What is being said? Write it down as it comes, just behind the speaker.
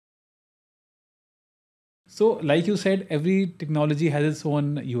So, like you said, every technology has its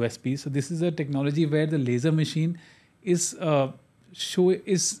own USP. So, this is a technology where the laser machine is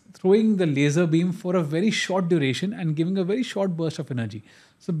is throwing the laser beam for a very short duration and giving a very short burst of energy.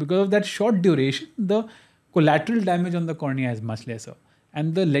 So, because of that short duration, the collateral damage on the cornea is much lesser,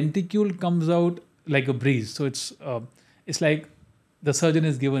 and the lenticule comes out like a breeze. So, it's like the surgeon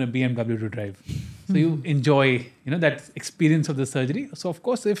is given a BMW to drive. So you enjoy, that experience of the surgery. So of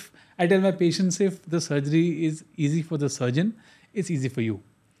course, if I tell my patients, if the surgery is easy for the surgeon, it's easy for you,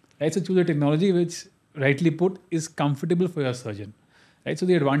 right? So choose a technology which, rightly put, is comfortable for your surgeon, right? So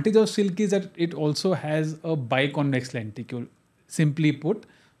the advantage of Silk is that it also has a biconvex lenticule. Simply put,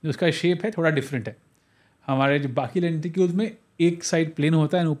 जो उसका shape है थोड़ा different है. हमारे जो बाकी lenticles में एक side plain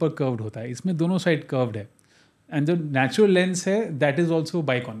होता है और ऊपर curved होता है. इसमें दोनों side curved है. And the natural lens hai, that is also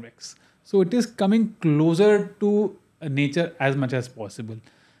biconvex. So it is coming closer to nature as much as possible.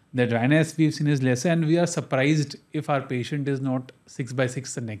 The dryness we've seen is lesser, and we are surprised if our patient is not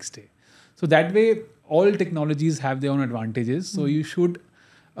 6x6 the next day. So that way, all technologies have their own advantages. So you should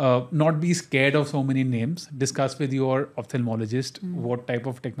not be scared of so many names. Discuss with your ophthalmologist what type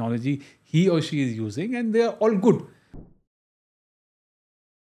of technology he or she is using, and they are all good.